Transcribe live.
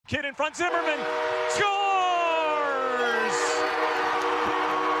Kid in front, Zimmerman scores!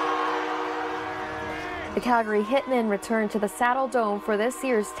 The Calgary Hitmen returned to the Saddle Dome for this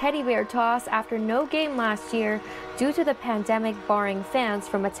year's Teddy Bear Toss after no game last year due to the pandemic barring fans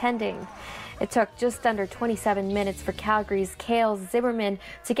from attending. It took just under 27 minutes for Calgary's Cale Zimmerman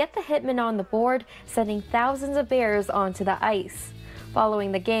to get the Hitmen on the board, sending thousands of Bears onto the ice.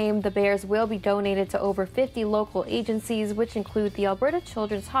 Following the game, the Bears will be donated to over 50 local agencies, which include the Alberta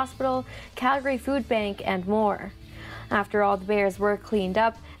Children's Hospital, Calgary Food Bank, and more. After all the Bears were cleaned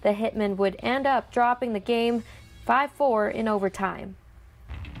up, the Hitmen would end up dropping the game 5-4 in overtime.